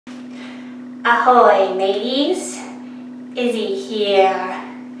Ahoy, mateys! Izzy here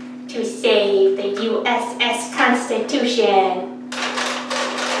to save the U.S.S. Constitution.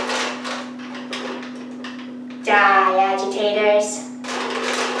 Die, agitators.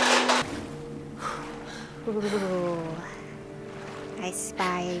 Ooh. I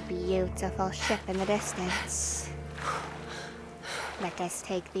spy a beautiful ship in the distance. Let us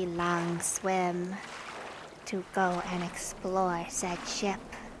take the long swim to go and explore said ship.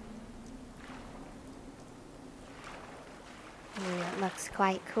 Ooh, it looks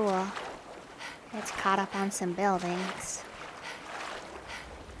quite cool. It's caught up on some buildings.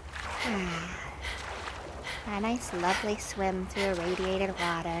 A nice lovely swim through irradiated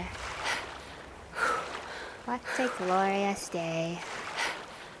water. What a glorious day.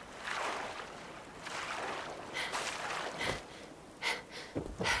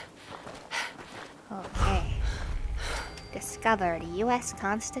 Okay. Discovered U.S.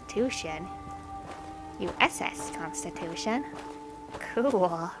 Constitution. U.S.S. Constitution?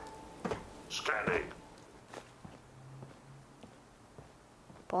 Cool. Scanning.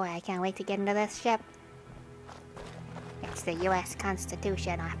 Boy, I can't wait to get into this ship. It's the U.S.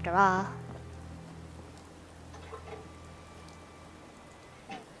 Constitution, after all.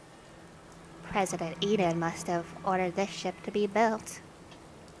 President Eden must have ordered this ship to be built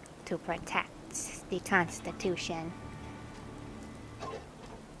to protect the Constitution.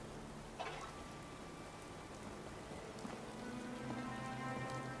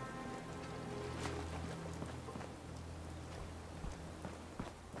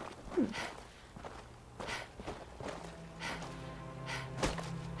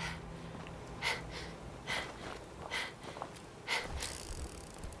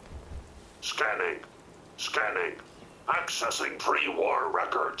 Scanning. Accessing pre-war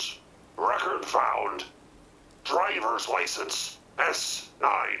records. Record found. Driver's license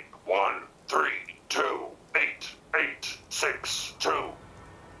S91328862.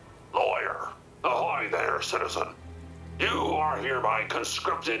 Lawyer. Ahoy there, citizen. You are hereby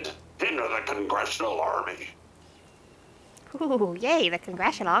conscripted into the Congressional Army. Ooh, yay, the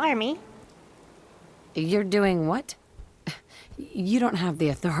Congressional Army. You're doing what? You don't have the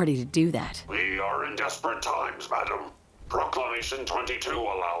authority to do that. We are in desperate times, madam. Proclamation 22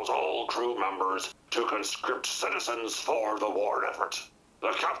 allows all crew members to conscript citizens for the war effort.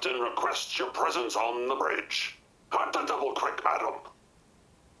 The captain requests your presence on the bridge. At the double quick, madam.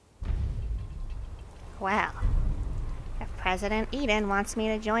 Well, if President Eden wants me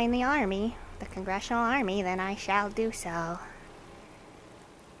to join the Army, the Congressional Army, then I shall do so.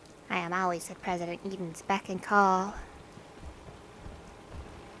 I am always at President Eden's beck and call.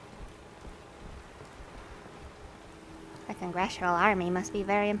 The Congressional Army must be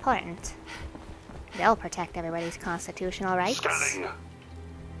very important. They'll protect everybody's constitutional rights.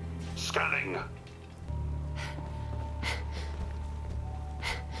 Scanning.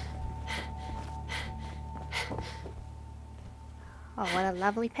 Oh, what a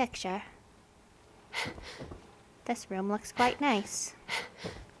lovely picture. This room looks quite nice.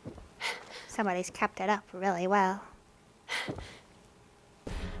 Somebody's kept it up really well.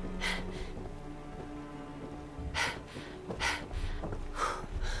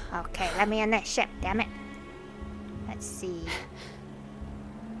 Okay, let me in this ship, damn it. Let's see.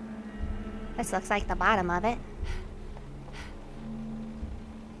 This looks like the bottom of it.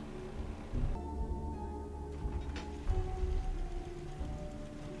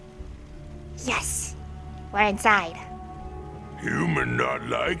 Yes! We're inside. Human not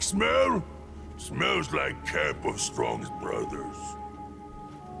like smell? Smells like Camp of Strong's brothers.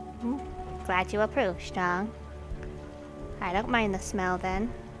 Glad you approve, Strong. I don't mind the smell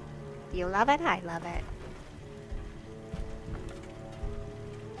then. You love it, I love it.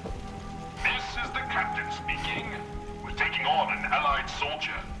 This is the captain speaking. We're taking on an allied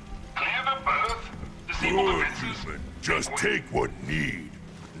soldier. Clear the berth, disable the Good, fences. human. Just take what need,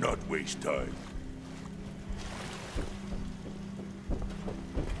 not waste time.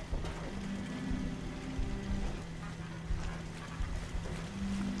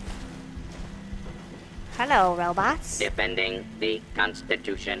 Hello, robots. Defending the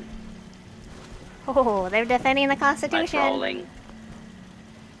Constitution. Oh, they're defending the Constitution. Patrolling.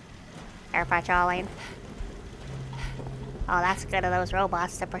 They're patrolling. Oh, that's good of those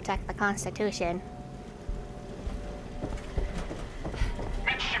robots to protect the Constitution.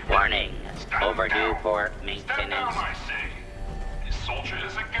 Warning. Stand Overdue down. for Stand maintenance. down, I say. This soldier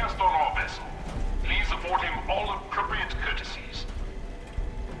is a guest on our vessel. Please afford him all appropriate courtesies.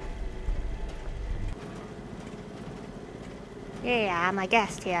 Yeah, I'm a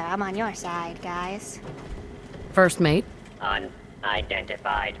guest here. I'm on your side, guys. First mate.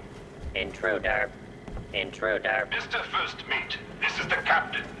 Unidentified. Intruder. Intruder. Mr. First Mate, this is the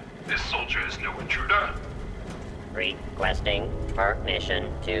captain. This soldier is no intruder. Requesting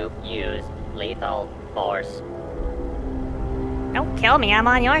permission to use lethal force. Don't kill me, I'm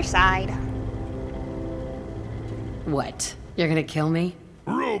on your side. What? You're gonna kill me?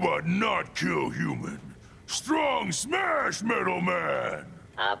 Robot not kill human. Strong smash, Metal Man!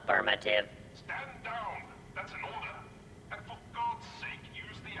 Affirmative. Stand down. That's an order. And for God's sake,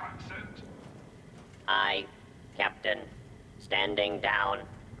 use the accent. I, Captain. Standing down.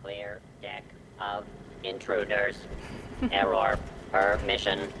 Clear deck of intruders. Error.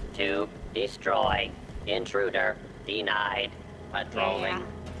 Permission to destroy. Intruder denied. Patrolling.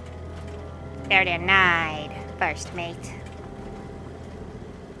 They're denied, First Mate.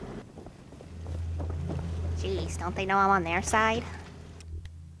 Jeez, don't they know I'm on their side?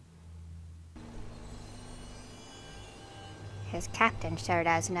 His captain sure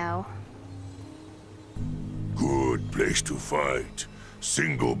does know. Good place to fight.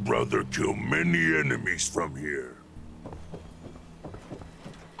 Single brother kill many enemies from here.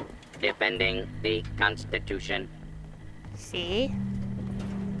 Defending the Constitution. See?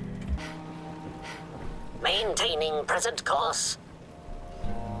 Maintaining present course.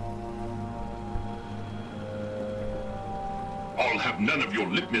 I'll have none of your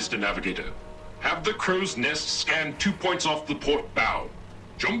lip, Mr. Navigator. Have the crow's nest scan 2 points off the port bow.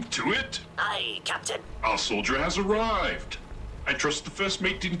 Jump to it. Aye, Captain. Our soldier has arrived. I trust the First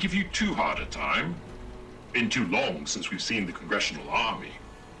Mate didn't give you too hard a time. Been too long since we've seen the Congressional Army.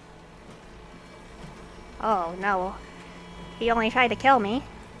 Oh, no. He only tried to kill me.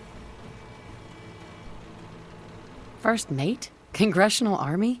 First Mate? Congressional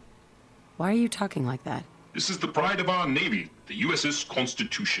Army? Why are you talking like that? This is the pride of our Navy, the U.S.S.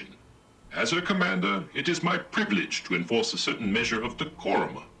 Constitution. As her commander, it is my privilege to enforce a certain measure of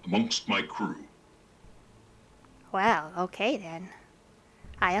decorum amongst my crew. Well, okay then.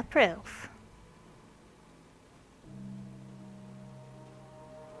 I approve.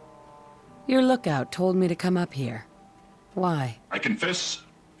 Your lookout told me to come up here. Why? I confess,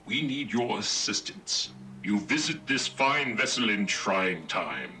 we need your assistance. You visit this fine vessel in trying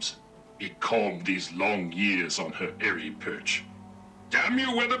times. It calmed these long years on her airy perch. Damn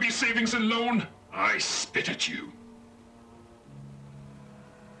you, Weatherby Savings and Loan! I spit at you.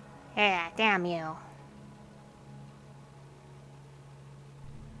 Yeah, damn you.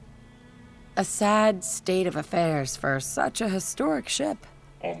 A sad state of affairs for such a historic ship.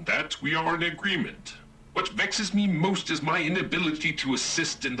 On that, we are in agreement. What vexes me most is my inability to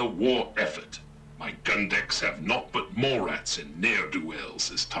assist in the war effort. My gun decks have naught but morats and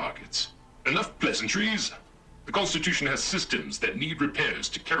ne'er-do-wells as targets. Enough pleasantries. The Constitution has systems that need repairs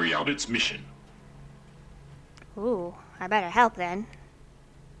to carry out its mission. Ooh, I better help then.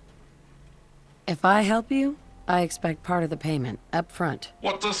 If I help you, I expect part of the payment, up front.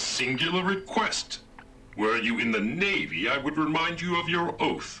 What a singular request. Were you in the Navy, I would remind you of your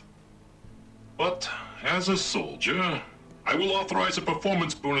oath. But, as a soldier, I will authorize a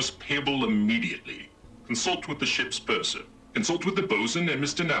performance bonus payable immediately. Consult with the ship's purser. Consult with the bosun and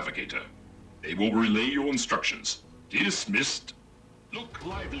Mr. Navigator. They will relay your instructions. Dismissed. Look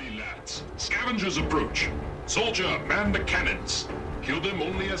lively, lads. Scavengers approach. Soldier, man the cannons. Kill them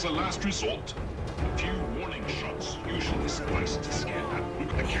only as a last resort. A few warning shots usually suffice to scare that.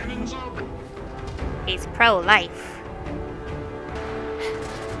 Look, the cannons up. He's pro-life.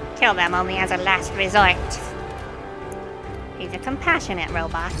 Kill them only as a last resort. He's a compassionate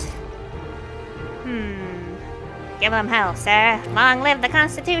robot. Give him hell, sir. Long live the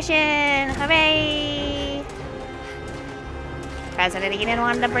Constitution! Hooray! President Eden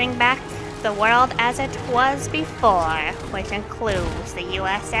wanted to bring back the world as it was before, which includes the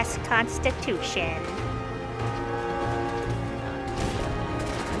U.S.S. Constitution.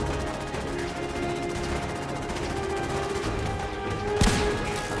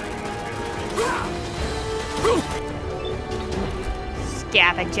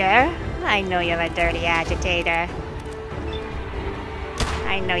 Scavenger, I know you're a dirty agitator.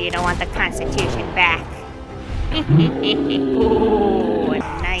 I know you don't want the Constitution back. Ooh,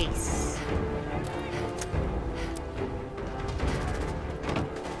 nice.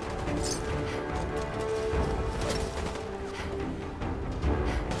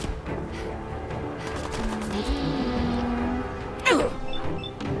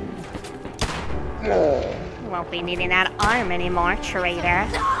 Won't be needing that arm anymore, traitor.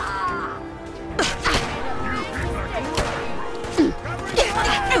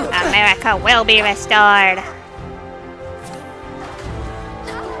 America will be restored.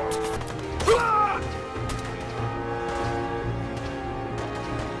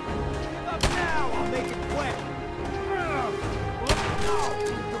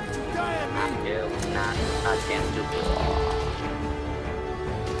 not attempt to be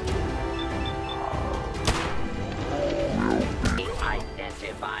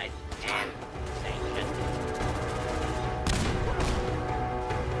identified and sanctioned.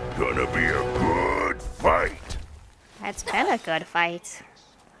 Gonna be a good fight. It's been a good fight.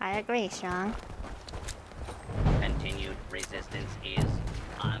 I agree, Strong. Continued resistance is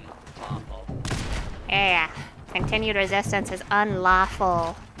unlawful. Yeah, continued resistance is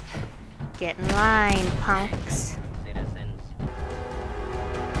unlawful. Get in line, punks. Citizens.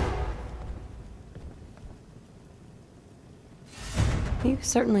 You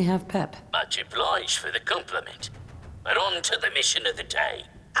certainly have pep. Much obliged for the compliment. But on to the mission of the day.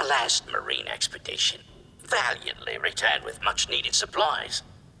 A last marine expedition. Valiantly returned with much needed supplies,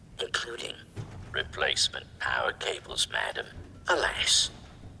 including replacement power cables, madam. Alas,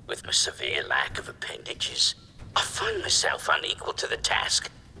 with my severe lack of appendages, I find myself unequal to the task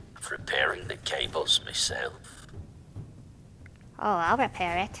of repairing the cables myself. Oh, I'll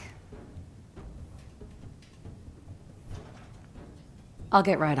repair it. I'll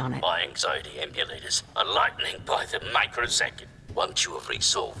get right on it. My anxiety emulators are lightening by the microsecond. Once you have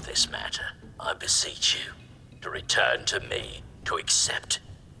resolved this matter, I beseech you to return to me to accept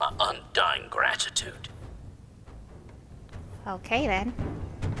my undying gratitude. Okay, then.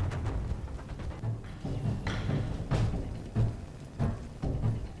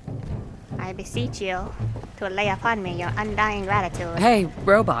 I beseech you to lay upon me your undying gratitude. Hey,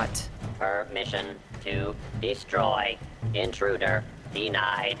 robot. Permission to destroy. Intruder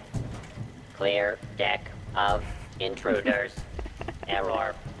denied. Clear deck of intruders.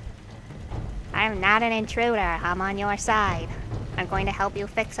 Error. I'm not an intruder. I'm on your side. I'm going to help you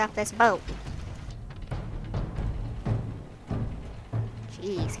fix up this boat.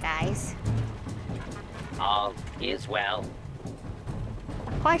 Jeez, guys. All is well.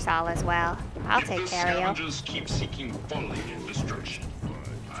 Of course all is well. I'll take care of you. Scavengers keep seeking folly and destruction.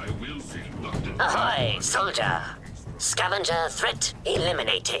 I will be conducted. Ahoy, soldier! Scavenger threat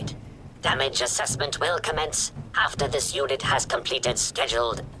eliminated. Damage assessment will commence after this unit has completed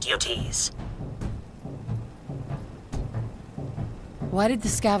scheduled duties. Why did the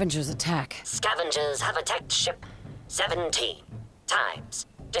scavengers attack? Scavengers have attacked ship 17 times,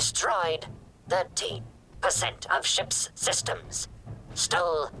 destroyed 13% of ship's systems,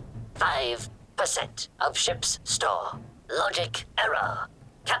 stole 5% of ship's store. Logic error.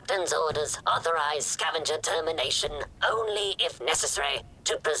 Captain's orders authorize scavenger termination only if necessary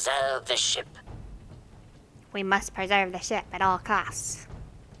to preserve the ship. We must preserve the ship at all costs.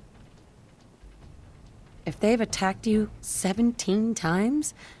 If they've attacked you 17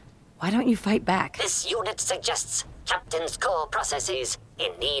 times, why don't you fight back? This unit suggests Captain's core processes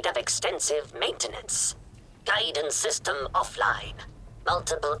in need of extensive maintenance. Guidance system offline.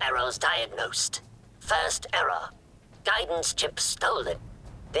 Multiple errors diagnosed. First error. Guidance chip stolen.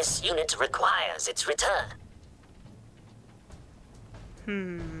 This unit requires its return.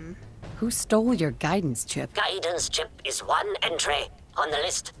 Who stole your guidance chip? Guidance chip is one entry on the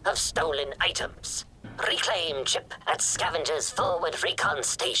list of stolen items. Reclaim chip at Scavenger's forward recon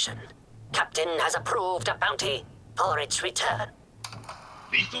station. Captain has approved a bounty for its return.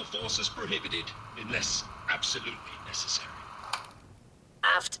 Lethal force is prohibited unless absolutely necessary.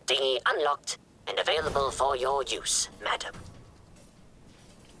 Aft dinghy unlocked and available for your use, madam.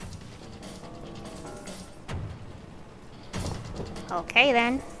 Okay,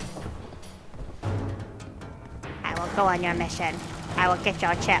 then. I will go on your mission. I will get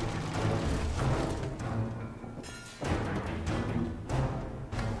your chip.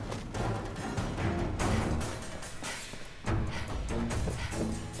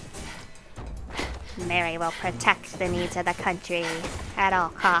 Mary will protect the needs of the country at all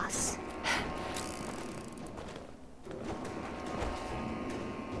costs.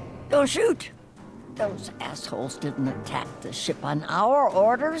 Don't shoot! Those assholes didn't attack the ship on our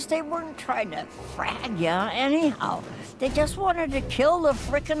orders. They weren't trying to frag ya anyhow. They just wanted to kill the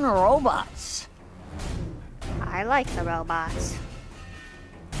frickin' robots. I like the robots.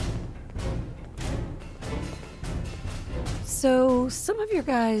 So, some of your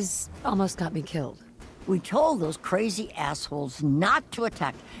guys almost got me killed. We told those crazy assholes not to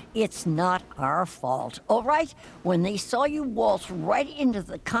attack. It's not our fault, all right? When they saw you waltz right into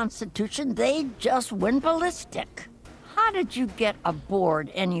the Constitution, they just went ballistic. How did you get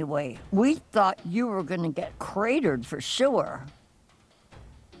aboard anyway? We thought you were gonna get cratered for sure.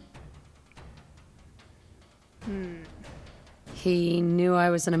 He knew I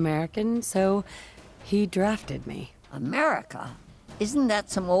was an American, so he drafted me. America? Isn't that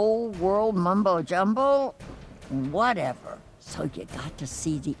some old world mumbo-jumbo? Whatever. So you got to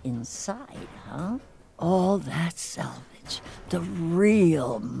see the inside, huh? All that salvage, the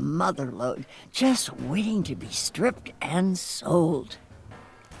real motherlode, just waiting to be stripped and sold.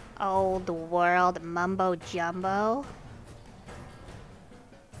 Old world mumbo jumbo?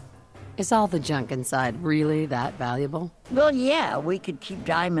 Is all the junk inside really that valuable? Well, yeah, we could keep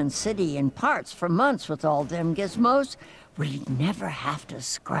Diamond City in parts for months with all them gizmos. We'd never have to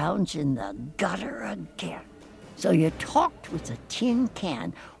scrounge in the gutter again. So you talked with a tin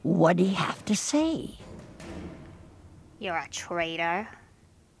can. What'd he have to say? You're a traitor.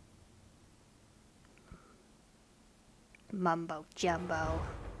 Mumbo jumbo.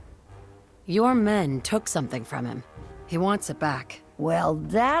 Your men took something from him. He wants it back. Well,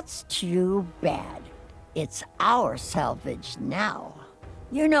 that's too bad. It's our salvage now.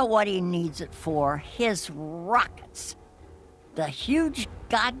 You know what he needs it for? His rockets. The huge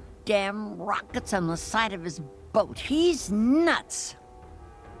goddamn rockets on the side of his boat. He's nuts.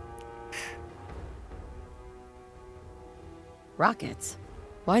 Rockets?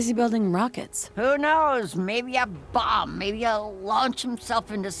 Why is he building rockets? Who knows? Maybe a bomb. Maybe he'll launch himself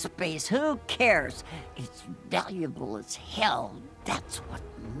into space. Who cares? It's valuable as hell. That's what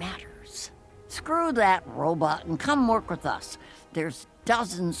matters. Screw that robot and come work with us. There's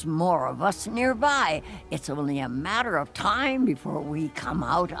dozens more of us nearby. It's only a matter of time before we come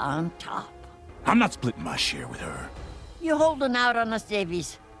out on top. I'm not splitting my share with her. You holding out on us,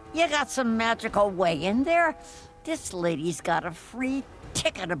 Davies? You got some magical way in there? This lady's got a free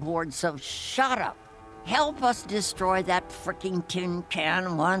ticket aboard, so shut up. Help us destroy that frickin' tin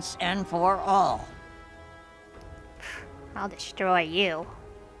can once and for all. I'll destroy you.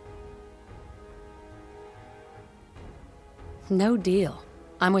 No deal.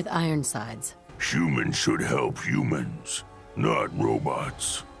 I'm with Ironsides. Humans should help humans, not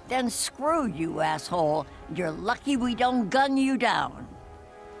robots. Then screw you, asshole. You're lucky we don't gun you down.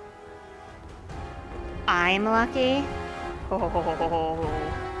 I'm lucky? You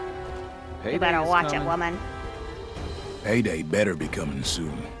better watch it, woman. Payday better be coming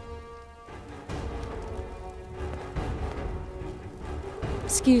soon.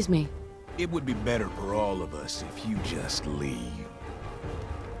 Excuse me. It would be better for all of us if you just leave.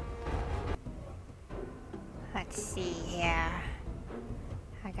 Let's see here.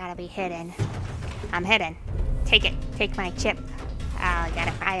 I gotta be hidden. I'm hidden. Take it. Take my chip. Oh, got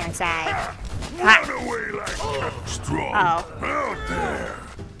it. Ironside. Run away like that, strong. Out there.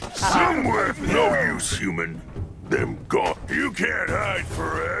 Somewhere no use, human. Them gone. You can't hide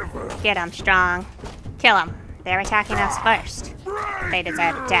forever. Get him, Strong. Kill him. They're attacking us first. They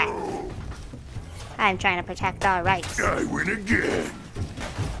deserve death. I'm trying to protect our rights. I win again.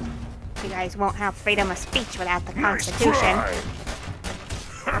 You guys won't have freedom of speech without the Constitution.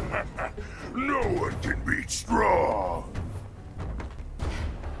 No one can beat Strong.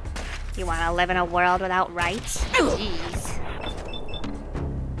 You want to live in a world without rights? Jeez.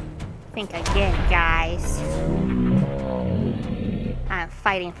 Think again, guys. I'm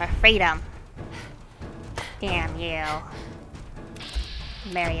fighting for freedom. Damn you.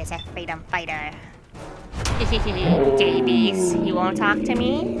 Mary is a freedom fighter. Davies, you won't talk to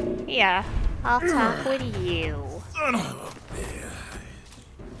me? Yeah, I'll talk with you. Son of a bitch.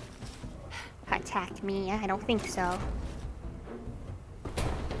 Attack me? I don't think so.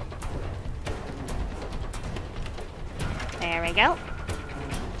 There we go.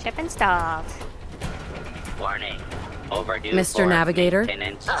 Chip installed. Warning. Overdue. Mr. Navigator?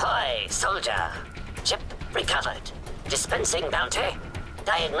 Ahoy, soldier. Chip recovered. Dispensing bounty.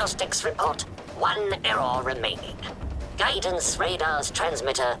 Diagnostics report. 1 error remaining. Guidance radar's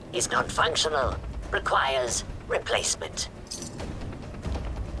transmitter is non-functional. Requires replacement.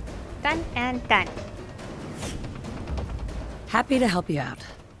 Done and done. Happy to help you out.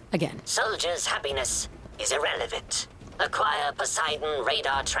 Again. Soldier's happiness is irrelevant. Acquire Poseidon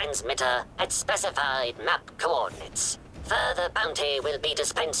radar transmitter at specified map coordinates. Further bounty will be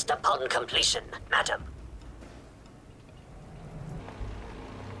dispensed upon completion, madam.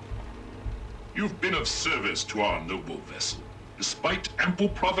 You've been of service to our noble vessel. Despite ample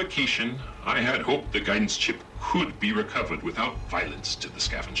provocation, I had hoped the guidance chip could be recovered without violence to the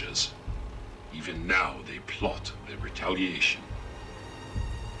scavengers. Even now, they plot their retaliation.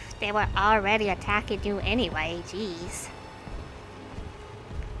 They were already attacking you anyway, jeez.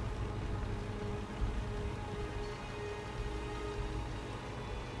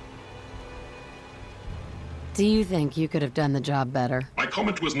 Do you think you could have done the job better? My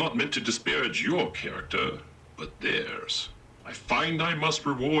comment was not meant to disparage your character, but theirs. I find I must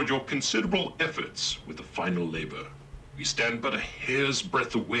reward your considerable efforts with the final labor. We stand but a hair's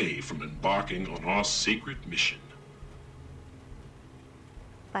breadth away from embarking on our sacred mission.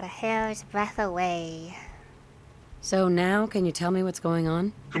 but a hair's breadth away. So now, can you tell me what's going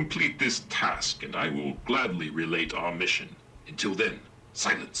on? Complete this task, and I will gladly relate our mission. Until then,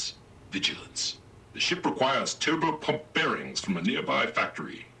 silence, vigilance. The ship requires turbo pump bearings from a nearby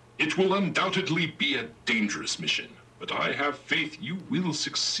factory. It will undoubtedly be a dangerous mission, but I have faith you will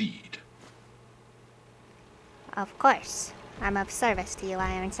succeed. Of course. I'm of service to you,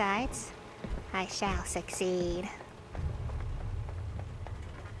 Ironsides. I shall succeed.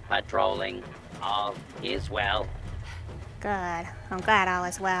 Patrolling. All is well. Good. I'm glad all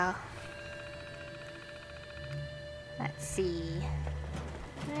is well. Let's see.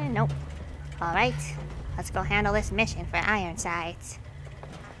 Nope. Alright. Let's go handle this mission for Ironsides.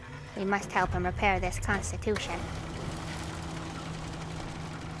 We must help him repair this Constitution.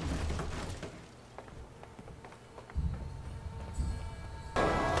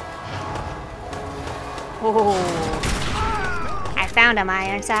 Ooh. I found him,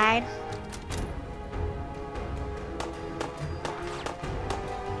 Ironside.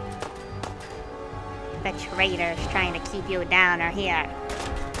 The traitors trying to keep you down are here.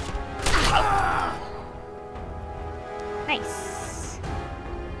 Nice.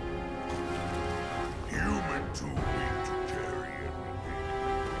 Human too weak to carry everything.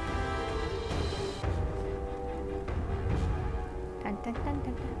 Dun, dun, dun,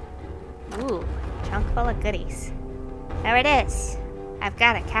 dun, dun. Ooh, trunk full of goodies. There it is. I've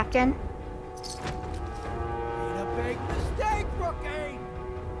got it, Captain. Made a big mistake, rookie!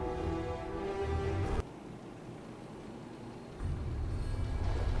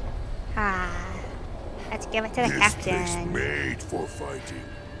 Let's give it to the This captain. place made for fighting.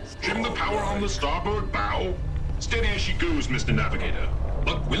 Trim the power on the starboard bow. Steady as she goes, Mr. Navigator.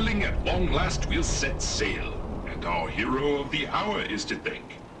 Luck willing, at long last we'll set sail. And our hero of the hour is to thank.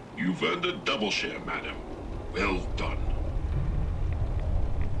 You've earned a double share, madam. Well done.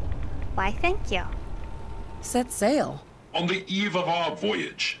 Why, thank you. Set sail. On the eve of our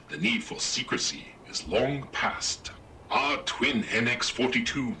voyage, the need for secrecy is long past. Our twin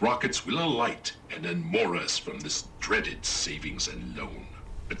NX-42 rockets will alight and unmoor us from this dreaded savings and loan.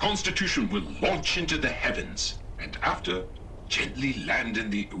 The Constitution will launch into the heavens, and after, gently land in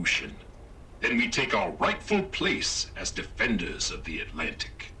the ocean. Then we take our rightful place as defenders of the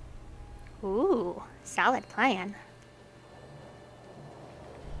Atlantic. Ooh, solid plan.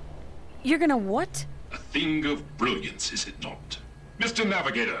 You're gonna what? A thing of brilliance, is it not? Mr.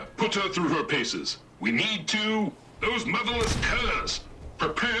 Navigator, put her through her paces. We need to... Those motherless curs!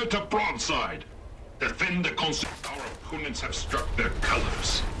 Prepare to broadside! Defend the Constitution. Our opponents have struck their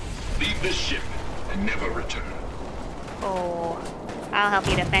colors. Leave this ship and never return. Oh, I'll help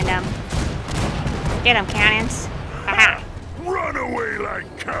you defend him. Get him, cannons. Haha. Run away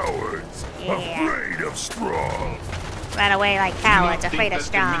like cowards, Yeah. afraid of strong. Run away like cowards, afraid of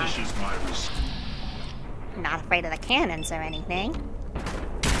strong. Diminishes my risk. Not afraid of the cannons or anything.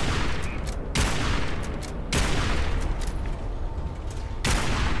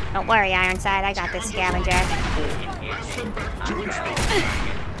 Don't worry, Ironside, I got this scavenger. Blast them back to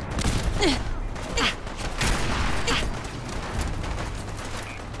instinct.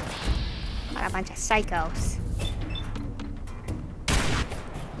 What a bunch of psychos.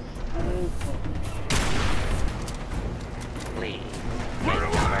 Please.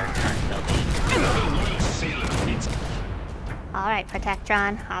 Alright,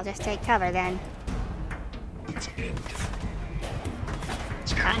 Protectron, I'll just take cover then.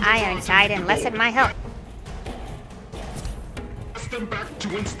 Ironside enlisted my help. Blast them back to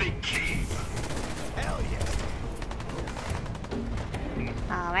whence they came. Hell yeah!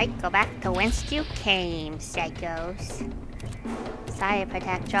 Alright, go back to whence you came, psychos. Sorry,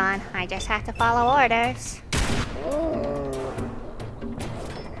 Protectron, I just have to follow orders.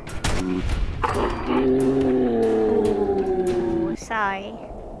 Ooh, sorry.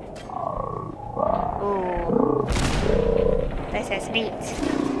 Ooh. This is neat.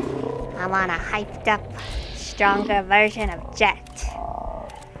 I'm on a hyped up, stronger version of Jet.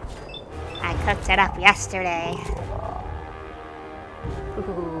 I cooked it up yesterday.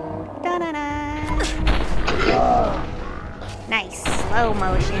 Ooh. Da-da-da. Nice, slow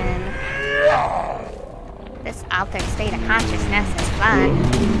motion. This altered state of consciousness is fun.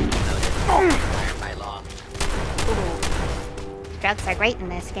 By law. Ooh. Drugs are great in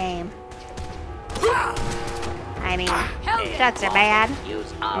this game. I mean, drugs are bad.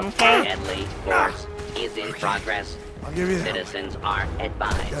 Use of Okay. deadly force is in progress. I'll give you that. Citizens are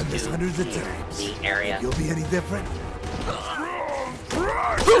advised Done this to hundreds of leave times. the area. You'll be any different?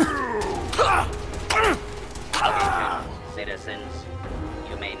 Citizens,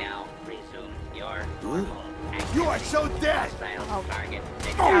 you may now resume your normal activities. You are so dead! Oh,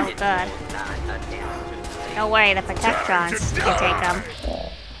 good. Don't worry, the Protectrons can take them.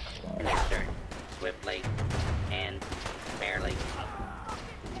 Yes, sir. Swiftly and fairly.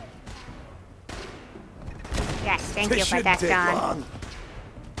 Yes, thank This you, shouldn't take Protectron. long.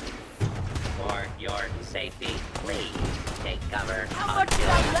 For your safety, please take cover until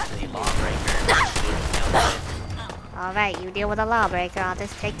the lawbreaker is noticed. Alright, you deal with the lawbreaker, I'll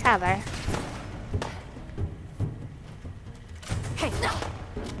just take cover.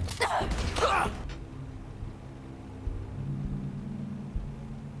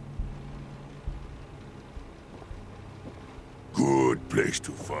 Good place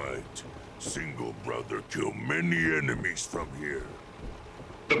to fight. Single brother kill many enemies from here.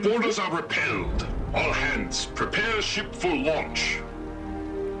 The borders are repelled. All hands, prepare ship for launch.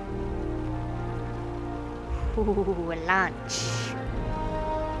 Ooh, launch.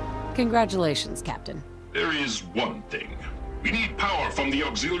 Congratulations, Captain. There is one thing. We need power from the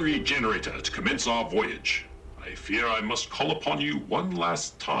auxiliary generator to commence our voyage. I fear I must call upon you one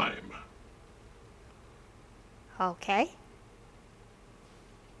last time. Okay.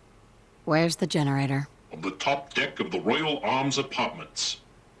 Where's the generator? On the top deck of the Royal Arms Apartments.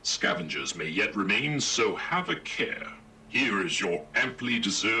 Scavengers may yet remain, so have a care. Here is your amply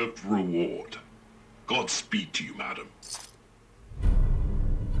deserved reward. Godspeed to you, madam.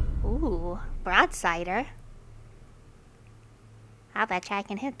 Ooh, Broadsider. I bet you I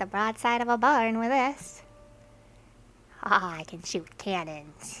can hit the broadside of a barn with this. Oh, I can shoot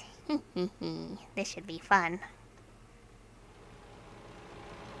cannons. This should be fun.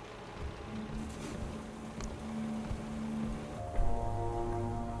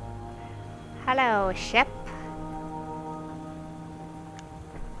 Hello, ship.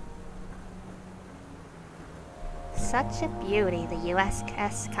 Such a beauty, the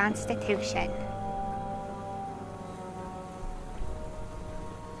U.S.S. Constitution.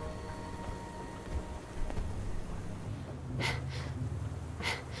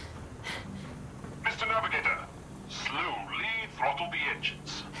 Mr. Navigator, slowly throttle the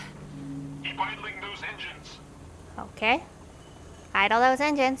engines. Keep idling those engines. Okay. Idle those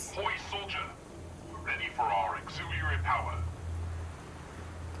engines. Hoy, soldier. We're ready for our auxiliary power.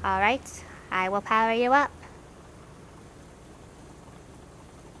 Alright, I will power you up.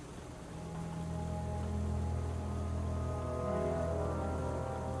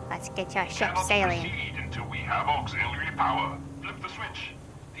 Let's get your ship Cannot sailing. proceed until we have auxiliary power. Flip the switch.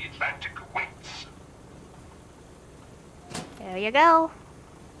 The Atlantic waits. There you go.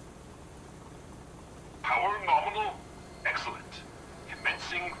 Power nominal. Excellent.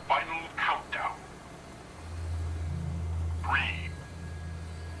 Commencing final countdown. 3,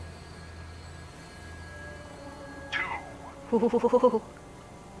 2, Ooh.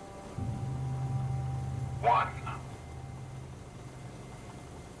 1.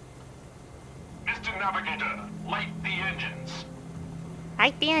 Mr. Navigator, light the engines.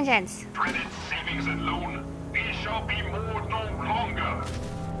 Light the engines. Dreaded savings and loan, we shall be moored no longer.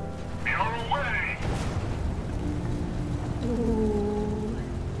 We are away. Ooh.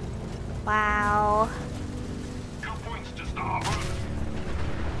 Wow. 2 points to starboard.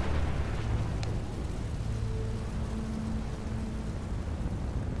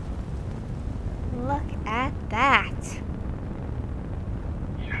 Look at that.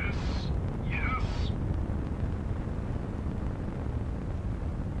 Yes, yes.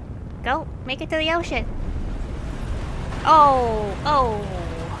 Go, make it to the ocean. Oh, oh.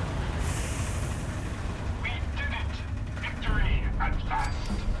 We did it. Victory at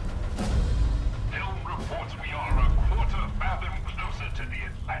last. Helm reports we are a quarter fathom closer to the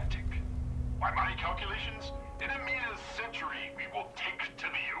Atlantic. By my calculations, in a mere century we will take to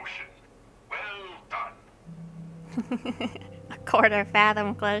the ocean. Well done. A quarter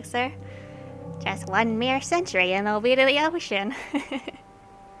fathom closer. Just one mere century and they'll be to the ocean.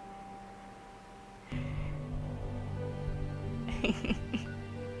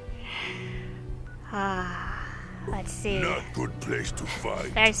 Let's see. Not good place to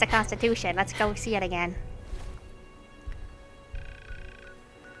fight. There's the Constitution. Let's go see it again.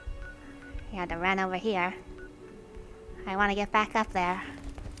 You had to run over here. I want to get back up there.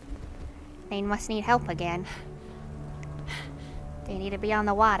 They must need help again. They need to be on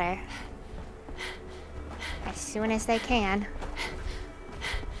the water as soon as they can,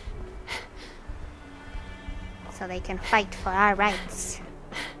 so they can fight for our rights.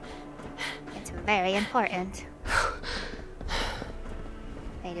 It's very important.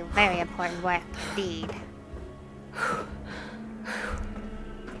 They do very important work indeed.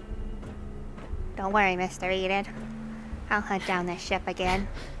 Don't worry, Mr. Enid. I'll hunt down this ship again.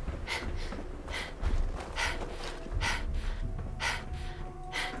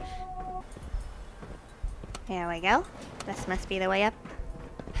 Here we go. This must be the way up.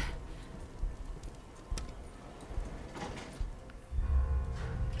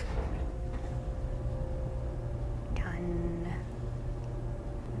 Done.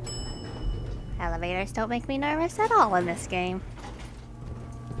 Elevators don't make me nervous at all in this game.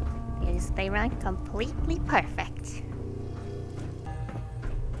 They run completely perfect.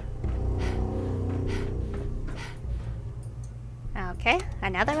 Okay,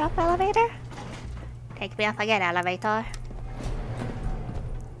 another up elevator? Take me up again, elevator.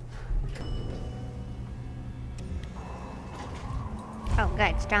 Oh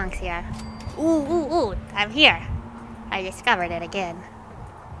good, Strong's here. Ooh, I'm here. I discovered it again.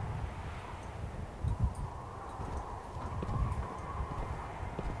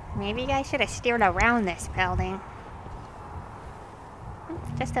 Maybe I should have steered around this building.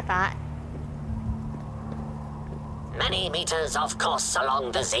 Just a thought. Many meters of course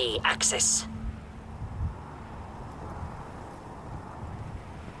along the Z-axis.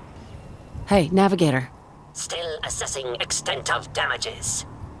 Hey, Navigator. Still assessing extent of damages.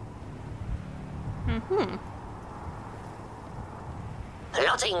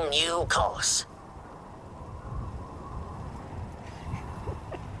 Plotting new course.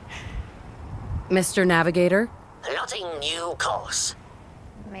 Mr. Navigator? Plotting new course.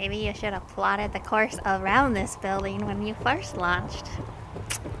 Maybe you should have plotted the course around this building when you first launched.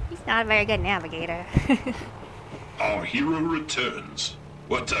 He's not a very good navigator. Our hero returns.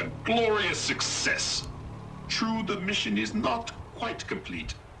 What a glorious success! True, the mission is not quite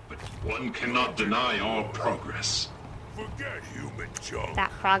complete, but one cannot deny our progress. Forget human junk.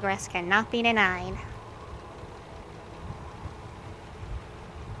 That progress cannot be denied.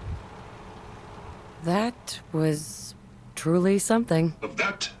 That was truly something. Of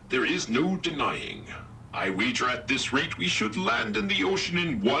that, there is no denying. I wager at this rate we should land in the ocean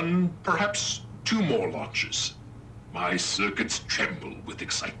in 1, perhaps 2 more launches. My circuits tremble with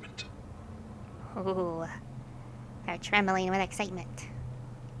excitement. Ooh, they're trembling with excitement.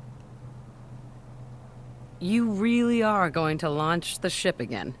 You really are going to launch the ship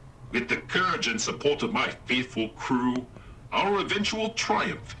again. With the courage and support of my faithful crew, our eventual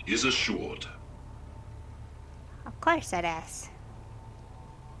triumph is assured. Of course it is.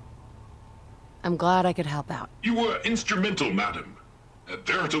 I'm glad I could help out. You were instrumental, madam. A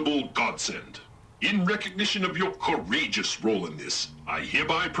veritable godsend. In recognition of your courageous role in this, I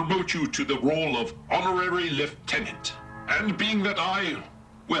hereby promote you to the role of Honorary Lieutenant. And being that I,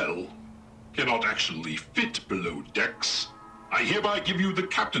 well, cannot actually fit below decks, I hereby give you the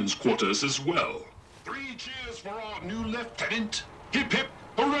captain's quarters as well. 3 cheers for our new lieutenant. Hip hip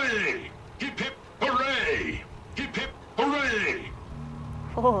hooray! Hip hip hooray! Hip hip hooray!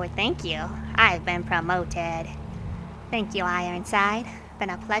 Oh, thank you. I've been promoted. Thank you, Ironside.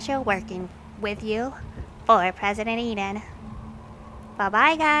 Been a pleasure working with you for President Eden.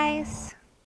 Bye-bye, guys.